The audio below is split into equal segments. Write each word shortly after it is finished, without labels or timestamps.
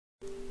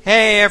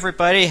Hey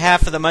everybody,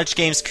 half of the Munch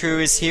Games crew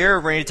is here,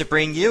 ready to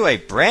bring you a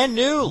brand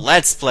new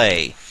Let's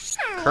Play.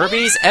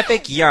 Kirby's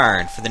Epic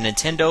Yarn for the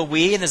Nintendo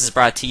Wii, and this is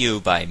brought to you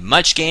by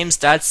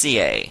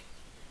MunchGames.ca.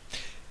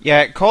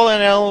 Yeah,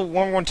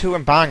 ColeNL112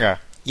 and Banga.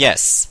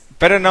 Yes.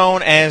 Better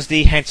known as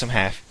the handsome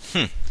half.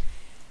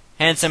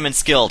 Handsome and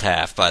skilled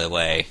half, by the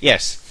way.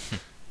 Yes.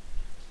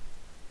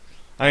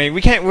 I mean,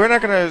 we're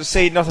not gonna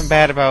say nothing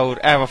bad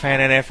about Avafan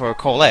NF or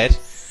Colette.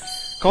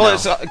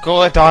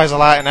 Colette dies a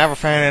lot, and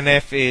Avafan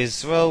NF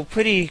is, well,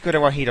 pretty good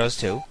at what he does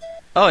too.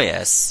 Oh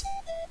yes.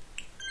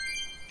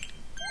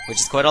 Which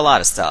is quite a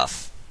lot of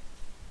stuff.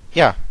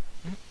 Yeah.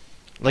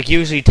 Like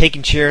usually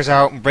taking chairs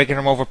out and breaking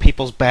them over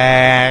people's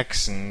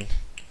backs, and...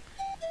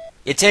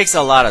 It takes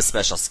a lot of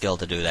special skill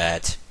to do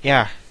that.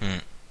 Yeah.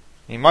 I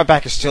mean, my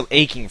back is still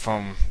aching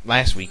from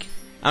last week.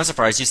 I'm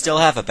surprised you still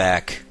have a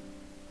back.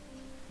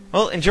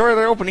 Well, enjoy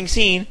the opening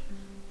scene.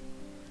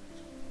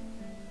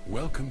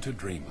 Welcome to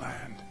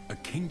Dreamland, a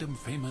kingdom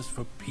famous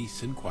for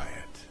peace and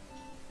quiet.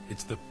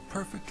 It's the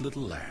perfect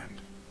little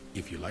land,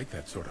 if you like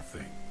that sort of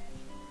thing.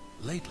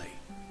 Lately,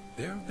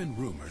 there have been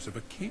rumors of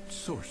a caped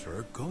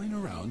sorcerer going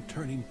around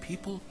turning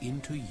people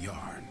into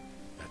yarn.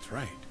 That's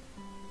right,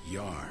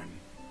 yarn.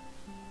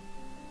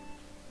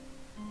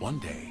 One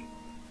day,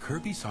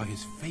 Kirby saw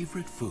his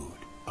favorite food,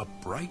 a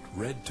bright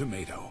red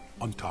tomato,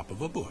 on top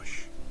of a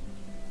bush.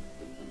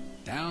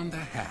 Down the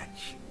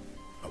hatch.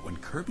 But when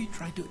Kirby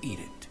tried to eat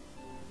it,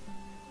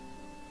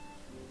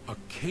 a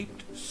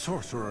caped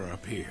sorcerer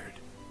appeared.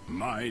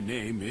 My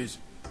name is...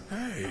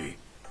 Hey,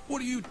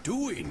 what are you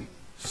doing?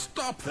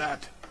 Stop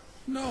that!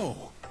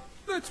 No,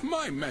 that's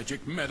my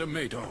magic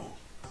Metamato.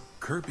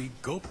 Kirby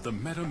gulped the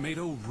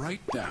Metamato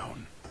right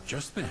down.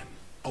 Just then,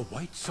 a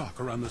white sock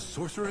around the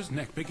sorcerer's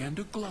neck began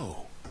to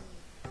glow.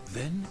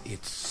 Then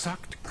it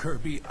sucked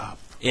Kirby up.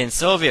 In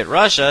Soviet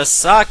Russia,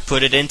 sock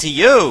put it into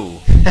you!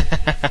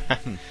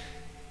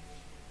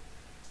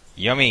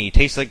 Yummy,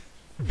 tastes like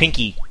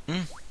Pinky.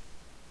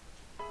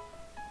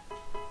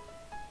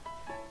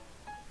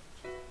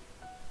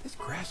 This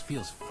grass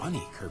feels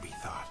funny, Kirby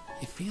thought.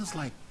 It feels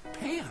like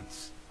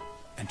pants.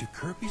 And to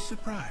Kirby's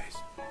surprise,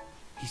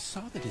 he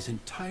saw that his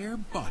entire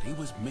body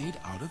was made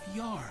out of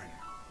yarn.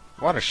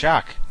 What a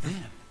shock.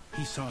 Then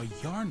he saw a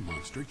yarn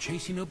monster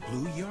chasing a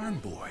blue yarn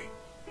boy.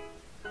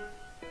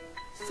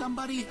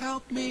 Somebody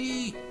help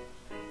me!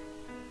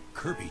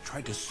 Kirby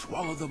tried to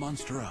swallow the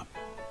monster up,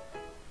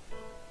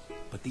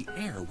 but the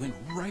air went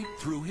right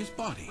through his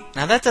body.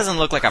 Now that doesn't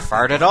look like a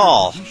fart at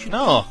all.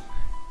 No.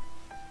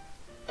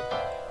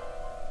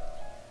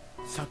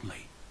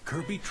 Suddenly,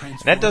 Kirby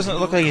transformed. That doesn't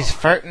look like he's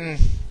farting.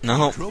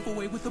 No. Drove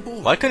away with the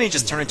boy. Why couldn't he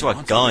just turn into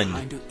a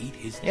gun?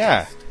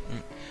 Yeah.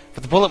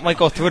 But the bullet might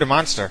go through the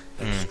monster.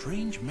 That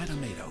strange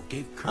Metamato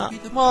gave Kirby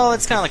the Well,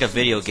 it's kind of like a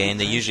video game.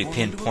 They usually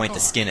pinpoint the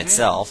skin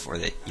itself, or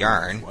the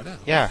yarn.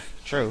 Yeah,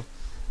 true.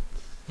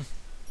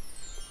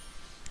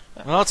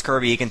 Well, it's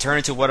Kirby. He can turn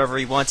into whatever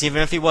he wants,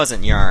 even if he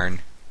wasn't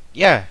yarn.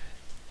 Yeah.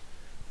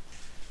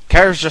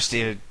 Car's just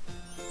a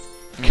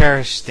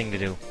Car's thing to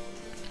do.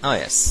 Oh,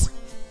 yes.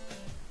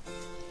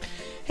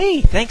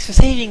 Hey, thanks for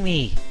saving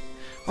me.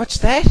 What's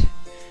that?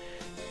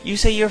 You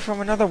say you're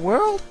from another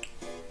world?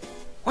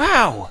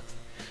 Wow!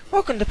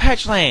 Welcome to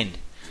Patchland.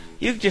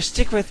 You just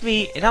stick with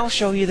me and I'll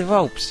show you the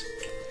ropes.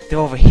 They're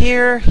over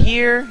here,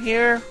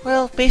 here,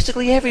 well,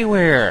 basically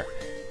everywhere.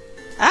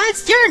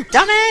 It's your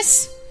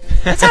dumbass!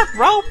 That's a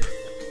rope!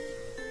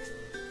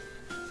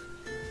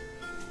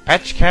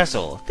 Patch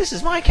Castle. This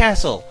is my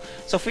castle,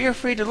 so feel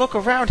free to look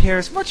around here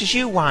as much as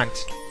you want.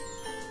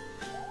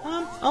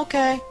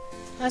 Okay.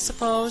 I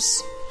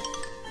suppose.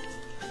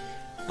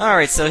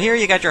 Alright, so here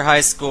you got your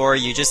high score.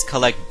 You just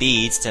collect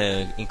beads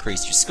to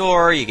increase your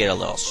score. You get a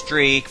little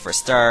streak for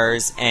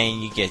stars,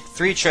 and you get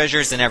 3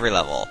 treasures in every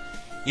level.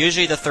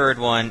 Usually the third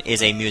one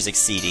is a music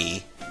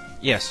CD.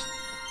 Yes.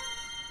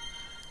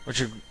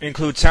 Which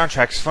includes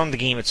soundtracks from the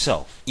game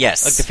itself.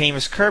 Yes. Like the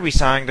famous Kirby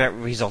song that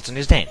results in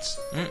his dance.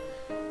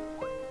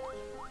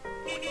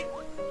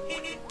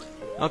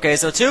 Okay,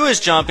 so 2 is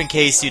jump in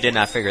case you did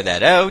not figure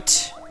that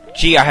out.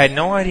 Gee, I had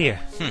no idea.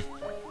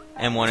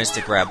 And 1 is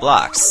to grab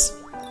blocks.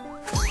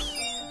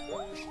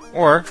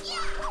 Or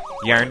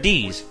Yarn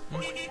D's.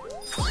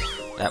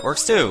 That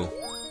works too.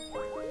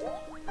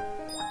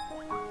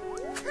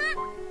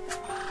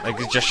 Like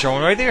it's just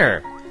showing right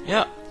there.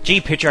 Yep. Gee,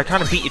 pitcher, I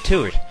kind of beat you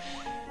to it.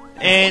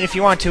 And if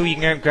you want to, you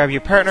can grab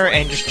your partner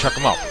and just chuck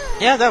him up.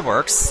 Yeah, that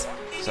works.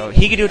 So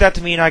he can do that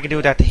to me and I can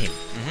do that to him.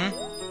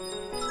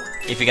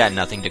 If you got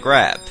nothing to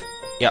grab.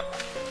 Yep.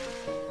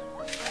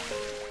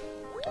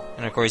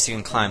 And of course you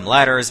can climb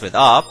ladders with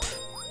up.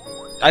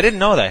 I didn't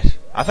know that.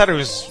 I thought it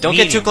was Don't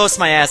medium. get too close to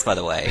my ass, by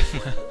the way.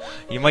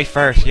 You might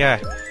fart,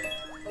 yeah.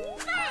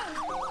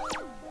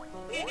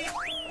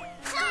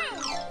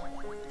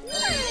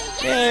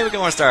 Yay, we get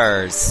more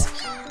stars.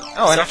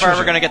 Oh, So far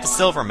we're gonna get the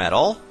silver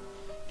medal.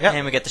 Yep.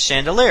 And we get the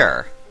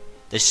chandelier.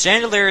 The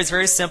chandelier is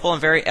very simple and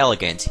very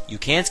elegant. You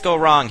can't go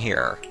wrong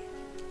here.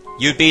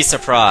 You'd be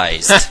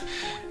surprised.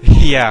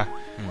 Yeah.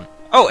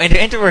 Oh, and to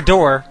enter a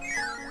door,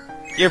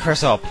 you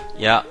press up.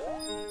 Yeah.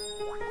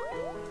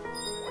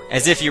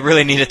 As if you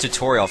really need a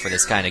tutorial for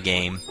this kind of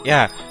game.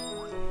 Yeah.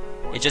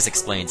 It just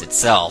explains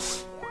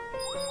itself.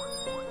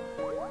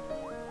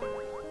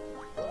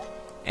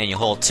 And you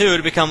hold 2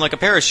 to become like a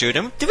parachute.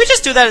 And did we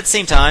just do that at the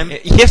same time?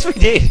 Yes, we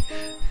did.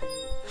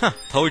 Huh.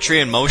 Poetry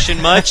in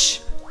motion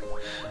much?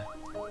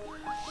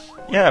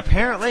 Yeah,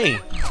 apparently.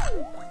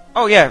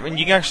 Oh yeah, and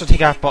you can actually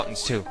take off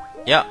buttons too.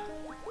 Yep.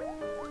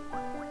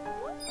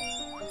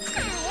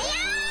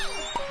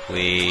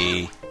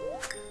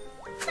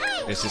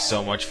 This is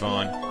so much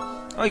fun.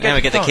 Oh, you And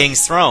we get the phone.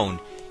 king's throne.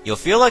 You'll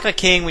feel like a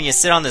king when you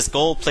sit on this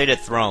gold-plated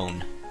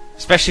throne.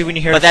 Especially when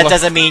you hear. But that Fluff.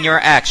 doesn't mean you're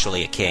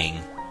actually a king.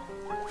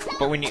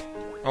 But when you.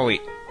 Oh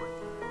wait.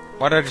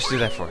 Why did I just do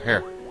that for?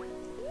 Here.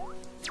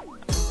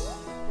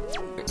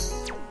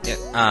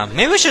 Yeah.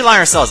 Maybe we should line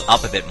ourselves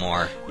up a bit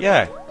more.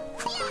 Yeah.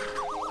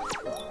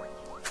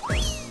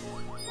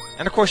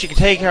 And of course, you can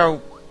take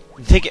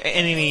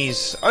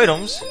enemies'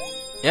 items.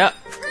 Yep.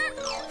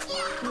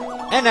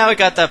 And now we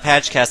got the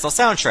Patch Castle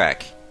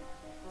soundtrack.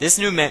 This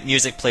new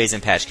music plays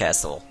in Patch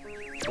Castle.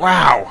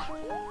 Wow!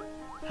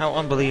 How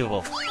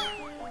unbelievable.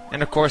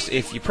 And of course,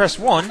 if you press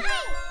 1,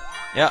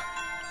 Yep.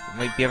 you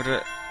might be able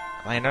to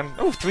land on...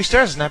 Oh, 3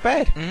 stars is not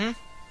bad. Mm-hmm.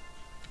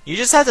 You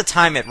just have to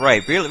time it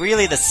right.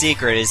 Really, the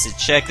secret is to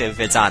check if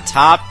it's on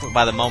top.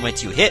 By the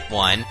moment you hit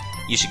one,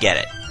 you should get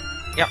it.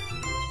 Yep.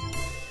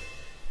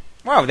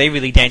 Wow, they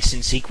really danced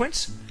in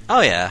sequence.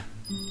 Oh, yeah.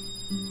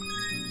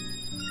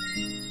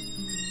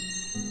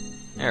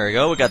 There we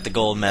go, we got the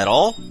gold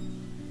medal,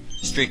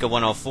 streak of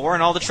 104,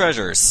 and all the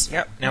treasures.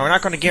 Yep. Now, we're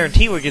not going to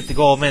guarantee we'll get the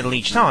gold medal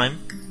each time.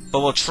 But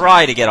we'll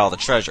try to get all the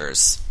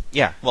treasures.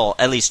 Yeah. Well,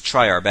 at least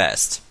try our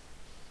best.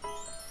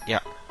 Yeah.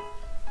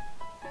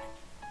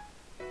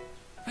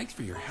 Thanks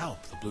for your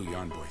help, the Blue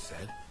Yarn Boy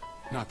said.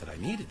 Not that I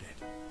needed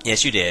it.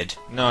 Yes, you did.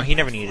 No, he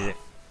never needed it.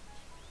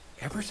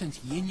 Ever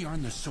since Yin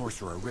Yarn the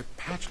Sorcerer ripped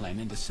Patchland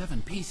into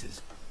 7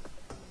 pieces,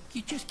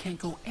 you just can't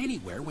go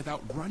anywhere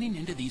without running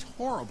into these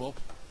horrible...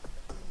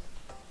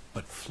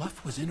 But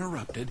Fluff was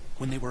interrupted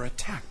when they were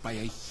attacked by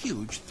a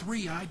huge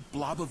 3-eyed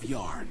blob of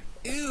yarn.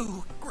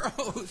 Ew,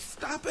 gross,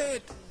 stop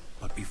it!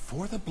 But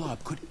before the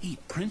blob could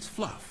eat Prince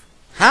Fluff,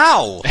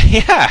 How?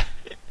 Yeah.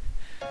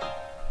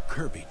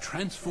 Kirby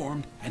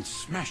transformed and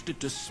smashed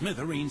it to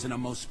smithereens in a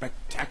most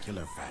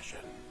spectacular fashion.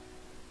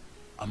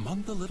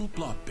 Among the little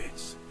blob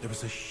bits, there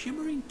was a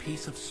shimmering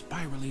piece of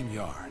spiraling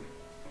yarn.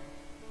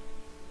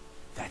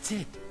 That's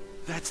it.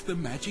 That's the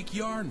magic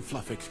yarn,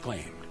 Fluff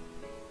exclaimed.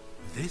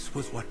 This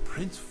was what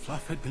Prince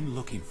Fluff had been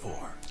looking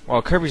for.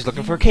 Well, Kirby's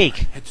looking for a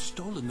cake. Had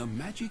stolen the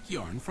magic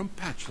yarn from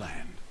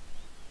Patchland.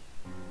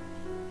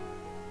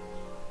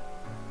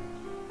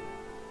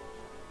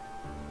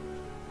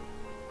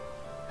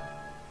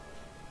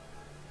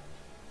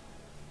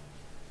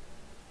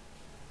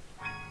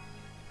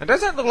 Now,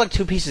 doesn't that look like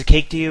 2 pieces of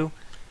cake to you?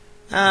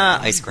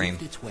 Ice cream.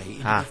 It its way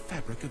into Ah. the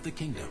fabric of the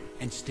kingdom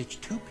and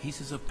stitched 2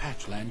 pieces of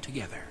Patchland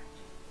together.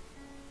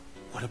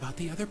 What about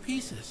the other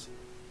pieces?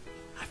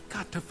 I've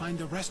got to find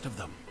the rest of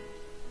them.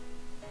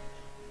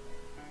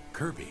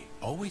 Kirby,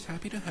 always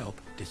happy to help,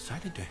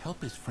 decided to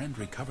help his friend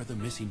recover the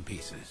missing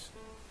pieces.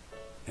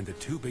 And the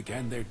two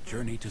began their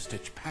journey to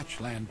stitch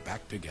Patchland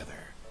back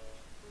together.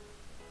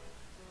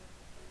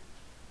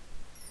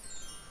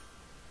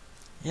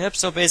 Yep,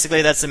 so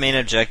basically that's the main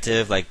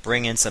objective, like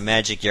bring in some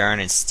magic yarn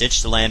and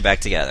stitch the land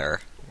back together.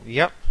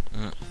 Yep.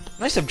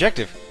 Nice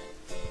objective.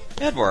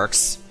 It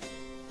works.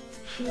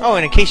 Oh,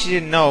 and in case you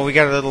didn't know, we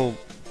got a little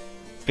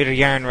bit of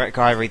yarn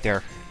guy right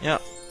there.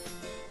 Yep.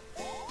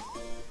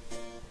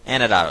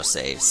 And it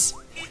autosaves.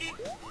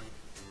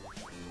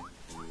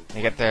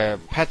 You got the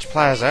Patch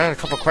Plaza, and a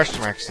couple question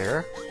marks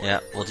there.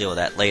 Yep, we'll deal with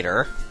that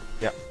later.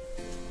 Yep.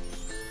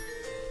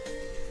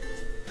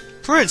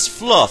 Prince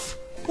Fluff!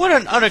 What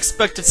an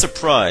unexpected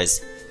surprise!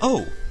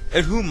 Oh,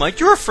 and who might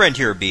your friend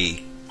here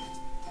be?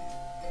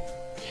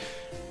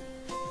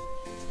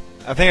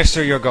 I think it's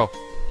your go.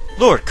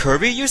 Lord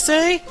Kirby, you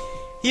say?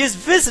 He is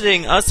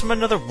visiting us from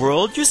another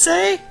world, you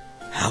say?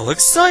 How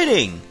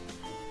exciting!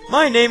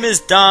 My name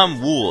is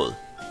Dom Wool,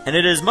 and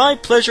it is my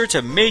pleasure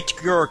to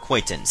make your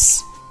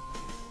acquaintance.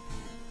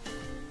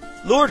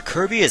 Lord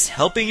Kirby is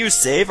helping you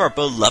save our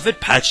beloved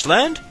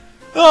Patchland?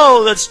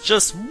 Oh, that's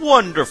just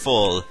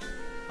wonderful!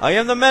 I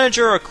am the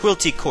manager of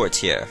Quilty Court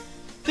here.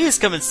 Please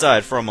come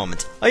inside for a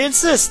moment. I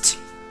insist!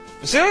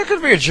 Is there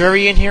could be a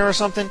jury in here or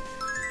something?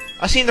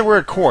 I seen the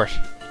word court.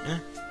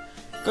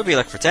 Could be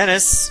like for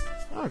tennis.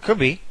 Oh, it could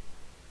be.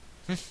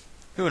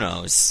 Who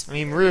knows? I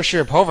mean, Maria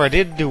Sharapova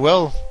did do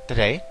well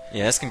today.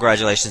 Yes,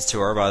 congratulations to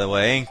her, by the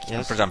way.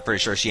 Yes. I'm pretty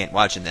sure she ain't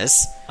watching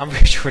this. I'm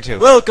pretty sure too.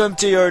 Welcome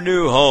to your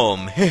new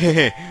home.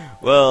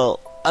 Well,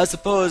 I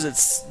suppose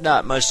it's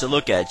not much to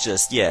look at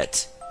just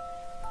yet.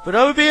 But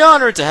I would be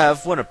honored to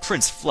have one of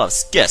Prince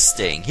Fluff's guests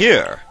staying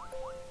here.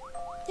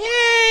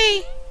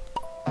 Yay!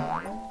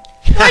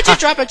 Why'd you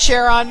drop a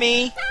chair on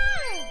me?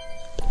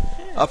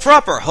 A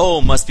proper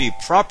home must be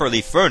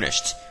properly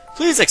furnished.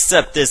 Please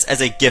accept this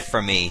as a gift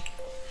from me.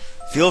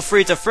 Feel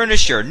free to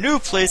furnish your new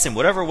place in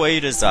whatever way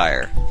you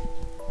desire.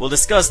 We'll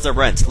discuss the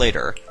rent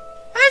later.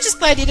 I'm just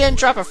glad you didn't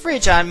drop a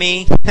fridge on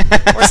me.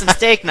 Or some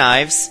steak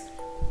knives.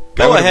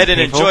 Go would've ahead been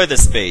and painful. enjoy the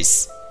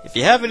space. If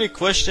you have any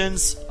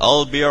questions,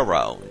 I'll be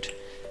around.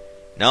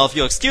 Now, if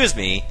you'll excuse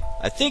me,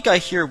 I think I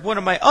hear one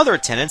of my other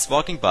tenants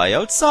walking by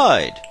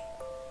outside.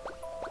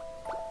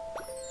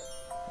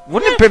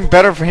 Wouldn't it have been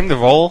better for him to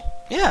roll?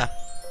 Yeah.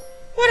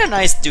 What a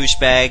nice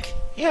douchebag.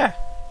 Yeah.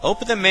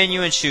 Open the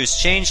menu and choose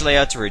Change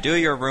Layout to redo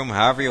your room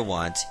however you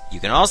want. You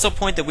can also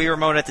point the Wii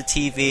Remote at the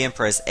TV and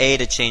press A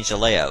to change the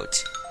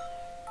layout.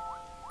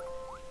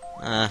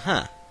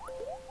 Uh-huh.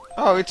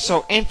 Oh, it's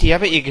so empty. I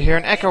bet you could hear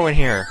an echo in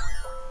here.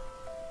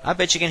 I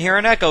bet you can hear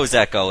an echo's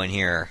echo in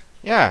here.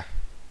 Yeah.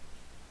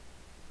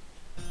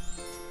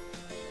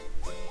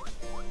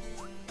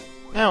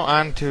 Now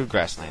on to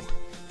Grassland.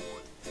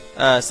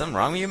 Something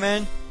wrong with you,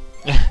 man?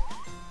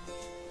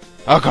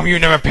 How come you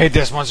never paid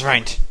this month's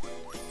rent?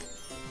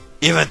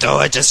 Even though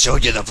I just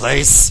showed you the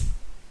place.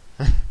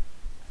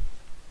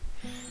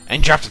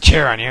 And dropped a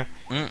chair on you.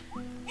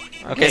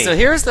 Okay, so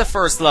here's the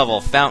first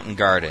level, Fountain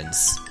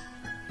Gardens.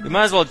 We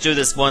might as well do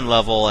this one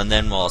level and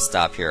then we'll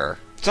stop here.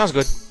 Sounds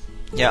good.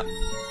 Yep.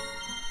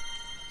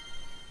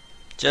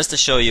 Just to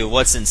show you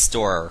what's in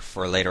store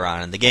for later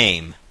on in the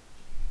game.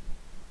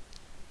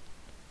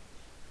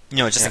 You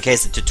know, just in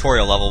case the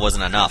tutorial level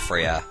wasn't enough for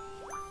you.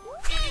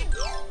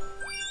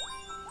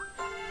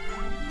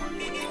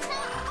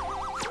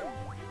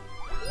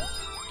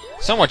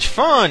 So much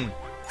fun!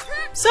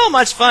 So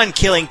much fun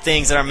killing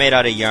things that are made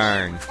out of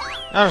yarn.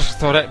 I'll just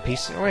throw that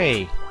piece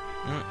away.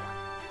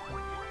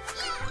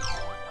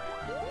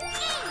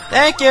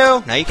 Thank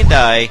you! Now you can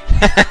die.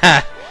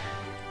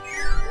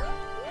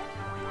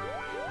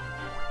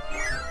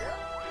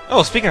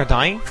 Oh, speaking of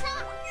dying,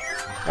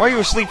 what are you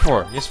asleep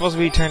for? You're supposed to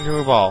be turned into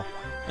a ball.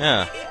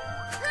 Yeah.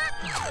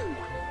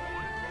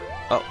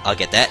 Oh, I'll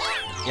get that.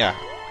 Yeah.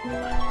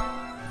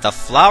 The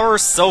flower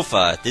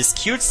sofa. This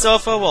cute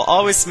sofa will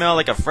always smell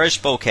like a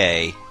fresh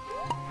bouquet.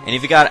 And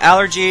if you got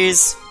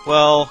allergies,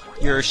 well,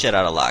 you're shit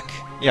out of luck.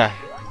 Yeah.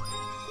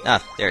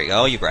 Ah, there you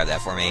go. You grab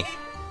that for me.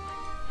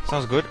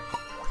 Sounds good.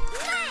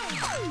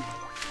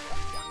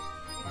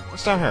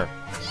 What's down here?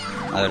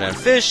 Other than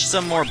fish,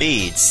 some more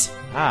beads.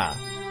 Ah.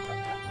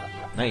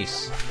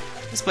 Nice.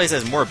 This place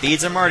has more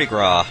beads than Mardi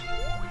Gras.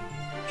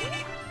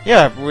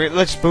 Yeah,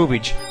 let's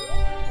boobage.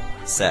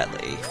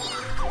 Sadly.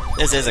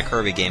 This is a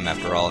Kirby game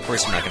after all. Of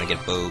course you're not gonna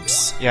get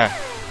boobs. Yeah.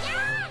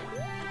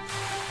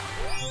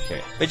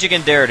 Okay. But you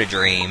can dare to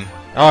dream.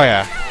 Oh,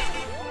 yeah.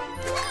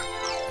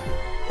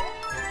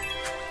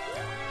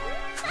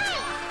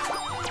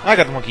 I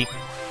got the monkey.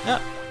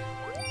 Yep.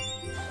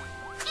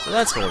 So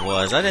that's what it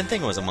was. I didn't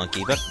think it was a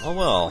monkey, but oh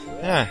well.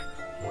 Yeah.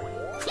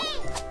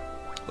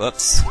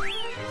 Whoops.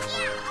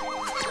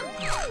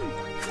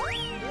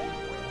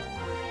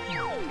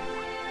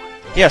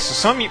 Yeah, so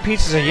some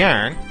pieces of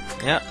yarn,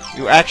 Yep.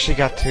 you actually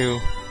got to...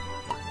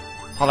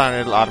 Hold on,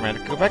 it'll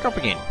automatically go back up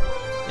again.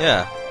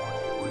 Yeah.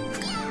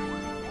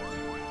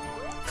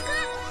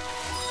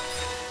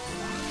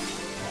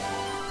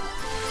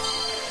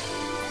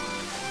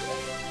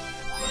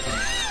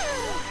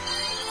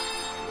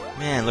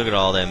 Man, look at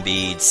all them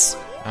beads.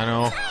 I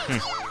know.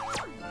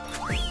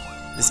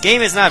 This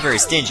game is not very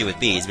stingy with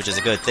beads, which is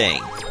a good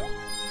thing.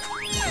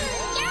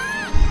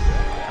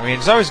 I mean,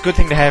 it's always a good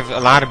thing to have a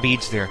lot of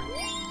beads there.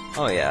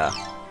 Oh yeah.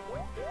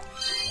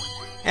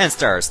 And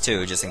stars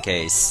too, just in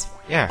case.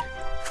 Yeah.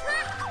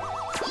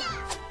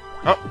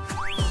 Oh.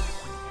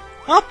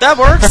 Oh, that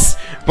works!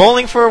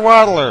 Bowling for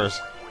waddlers.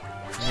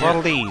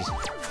 Waddle these.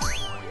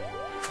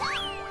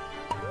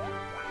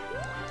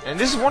 And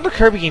this is one of the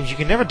Kirby games you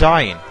can never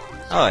die in.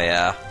 Oh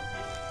yeah.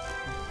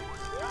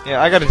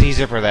 Yeah, I got a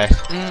D-zipper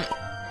that.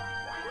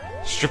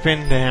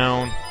 Stripping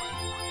down.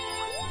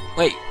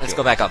 Wait, let's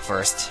go back up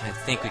first. I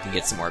think we can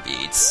get some more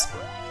beads.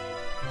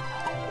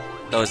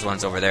 Those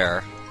ones over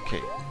there.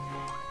 Okay.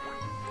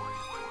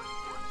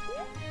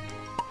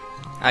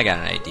 I got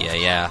an idea,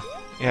 yeah.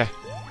 Yeah.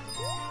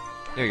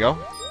 There you go.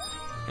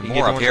 And You more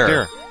get the up ones here.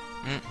 there.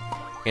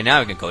 Okay, now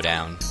we can go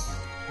down.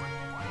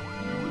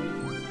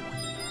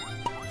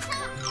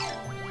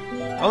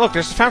 Oh, look,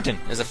 there's a fountain.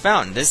 There's a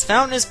fountain. This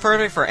fountain is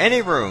perfect for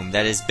any room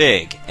that is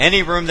big.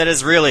 Any room that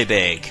is really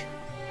big.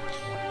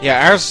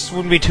 Yeah, ours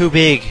wouldn't be too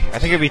big. I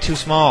think it'd be too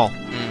small.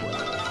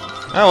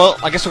 Oh, well,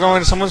 I guess we're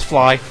going to someone's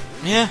fly.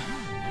 Yeah.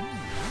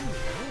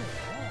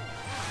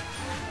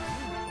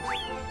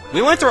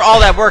 We went through all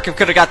that work and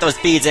could have got those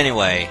beads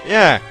anyway.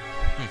 Yeah.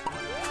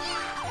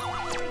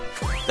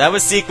 That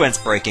was sequence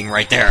breaking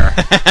right there.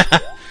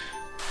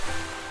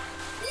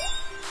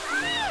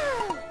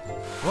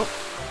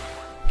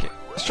 Okay,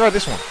 let's try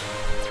this one.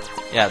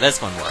 Yeah,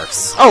 this one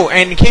works. Oh,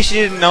 and in case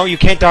you didn't know, you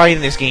can't die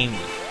in this game.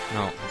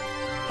 No.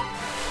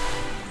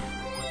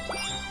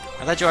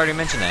 I thought you already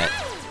mentioned that.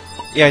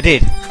 Yeah, I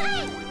did.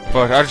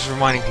 But I was just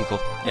reminding people.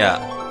 Yeah.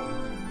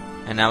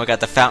 And now we got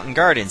the Fountain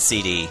Garden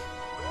CD.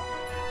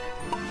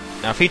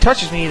 Now, if he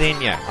touches me,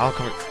 then yeah, I'll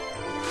come.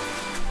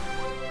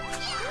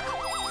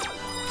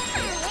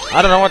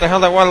 I don't know what the hell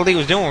that Waddle Dee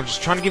was doing.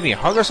 Just trying to give me a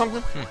hug or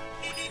something?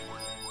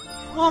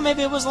 Well,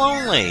 maybe it was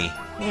lonely.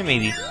 Yeah,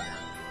 maybe.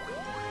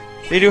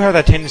 They do have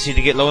that tendency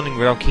to get loading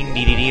without King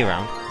DDD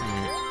around.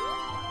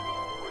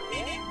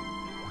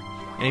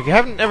 And if you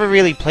haven't ever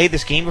really played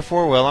this game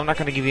before, well, I'm not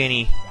going to give you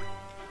any...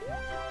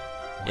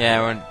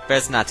 Yeah, we're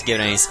best not to give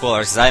it any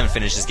spoilers, because I haven't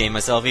finished this game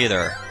myself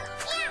either.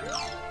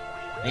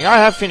 Yeah, I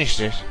have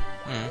finished it.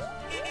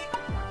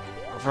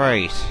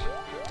 Right.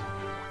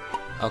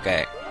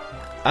 Okay.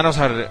 I know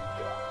how to...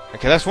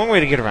 Okay, that's one way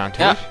to get around to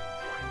Yeah. it.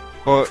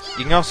 But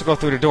you can also go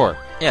through the door.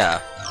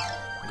 Yeah.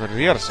 Go to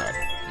the other side.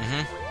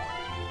 Mm-hmm.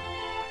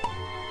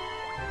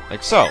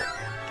 Like so.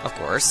 Of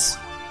course.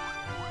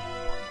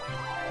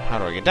 How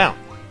do I get down?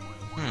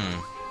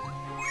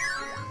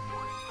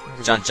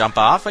 Jump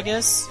off, I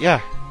guess?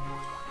 Yeah.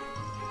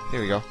 There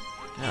we go.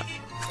 Yeah.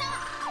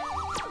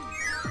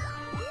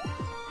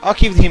 I'll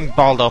keep him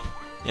balled up.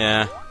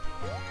 Yeah.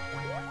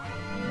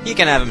 He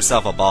can have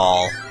himself a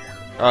ball.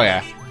 Oh,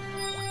 yeah.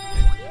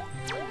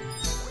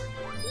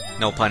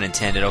 No pun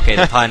intended. Okay,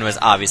 the pun was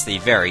obviously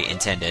very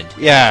intended.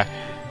 Yeah.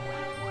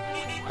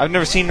 I've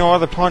never seen no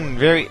other pun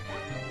very...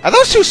 Are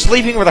those two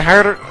sleeping with a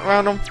heart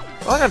around them?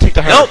 Well, I'm gonna take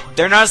the heart. Nope,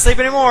 they're not asleep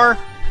anymore.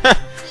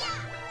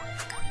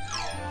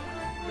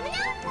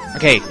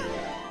 Okay.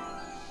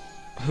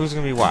 Who's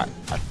gonna be what?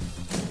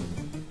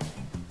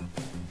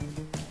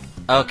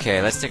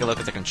 Okay, let's take a look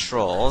at the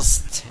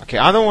controls. Okay,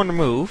 I'm the one to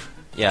move,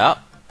 Yeah,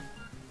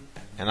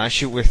 and I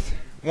shoot with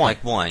one.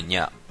 like one,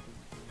 yeah.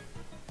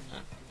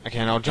 Okay,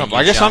 and I'll jump. you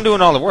I guess jump. I'm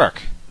doing all the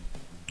work.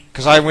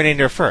 Because I went in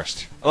there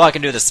first. Oh, I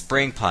can do the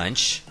spring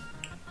punch,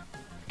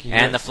 Okay,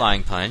 and the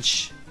flying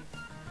punch,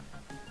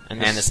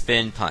 and and the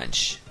spin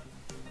punch.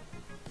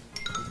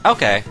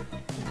 Okay.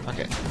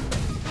 Okay.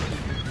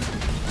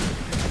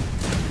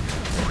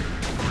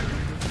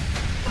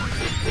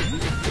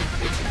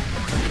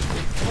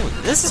 Ooh,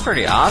 this is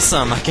pretty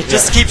awesome. I can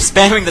just keep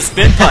spamming the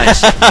spin punch.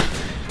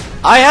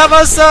 I have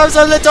ourselves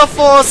a little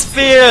force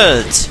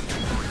field!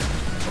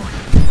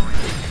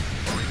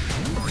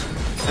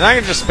 And I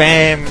can just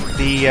spam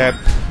the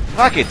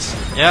rockets.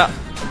 Yeah.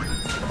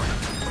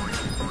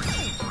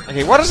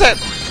 Okay, what is that?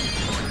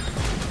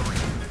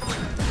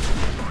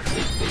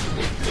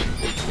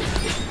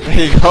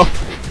 There you go.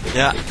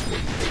 Yeah.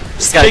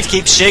 Just gotta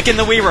keep shaking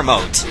the Wii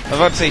remote. I was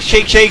about to say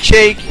shake, shake,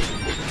 shake.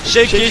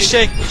 Shake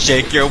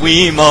your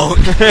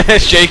Wiimote.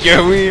 Shake your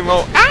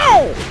Wiimote.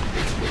 Ow!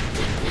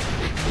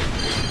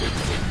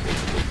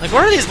 Like,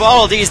 what are these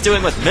Wallabies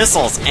doing with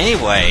missiles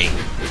anyway?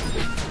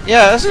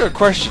 Yeah, that's a good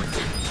question.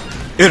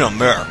 In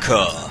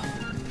America.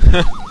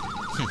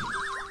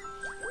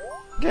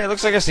 Okay, it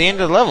looks like it's the end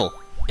of the level.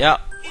 Yeah.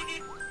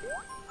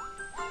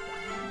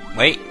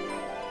 Wait.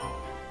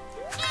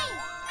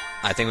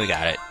 I think we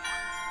got it.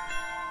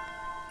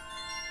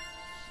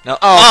 No.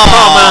 Oh,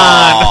 come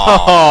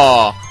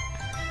on! Oh.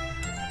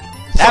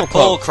 That So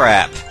close. bull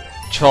crap.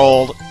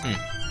 Trolled.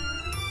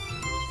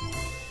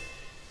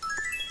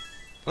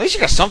 At least you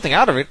got something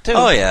out of it, too.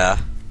 Oh yeah.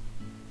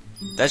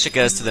 That should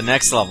get us to the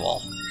next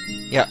level.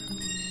 Yeah.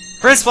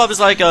 Prince Fluff is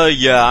like,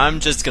 yeah, I'm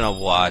just gonna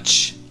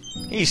watch.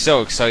 He's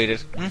so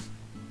excited.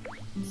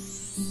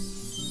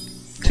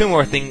 Two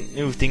more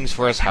new things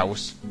for his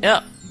house.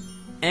 Yeah.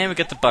 And we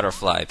get the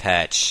butterfly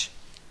patch.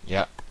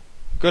 Yeah.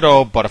 Good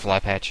old butterfly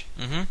patch.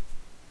 Mm-hmm.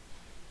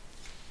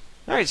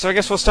 Alright, so I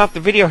guess we'll stop the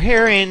video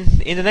here,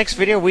 and in the next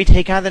video we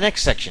take on the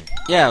next section.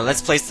 Yeah,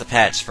 let's place the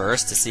patch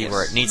first to see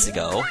where it needs to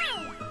go.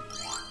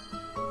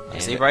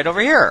 And See, right over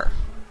here.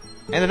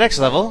 And the next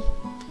level.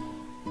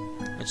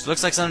 Which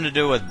looks like something to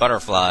do with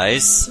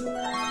butterflies.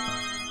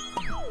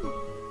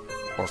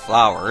 Or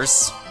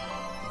flowers.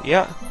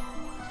 Yeah.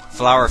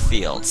 Flower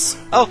fields.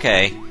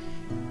 Okay.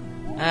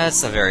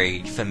 That's a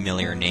very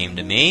familiar name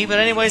to me. But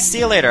anyway, see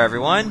you later,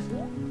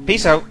 everyone.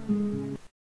 Peace out.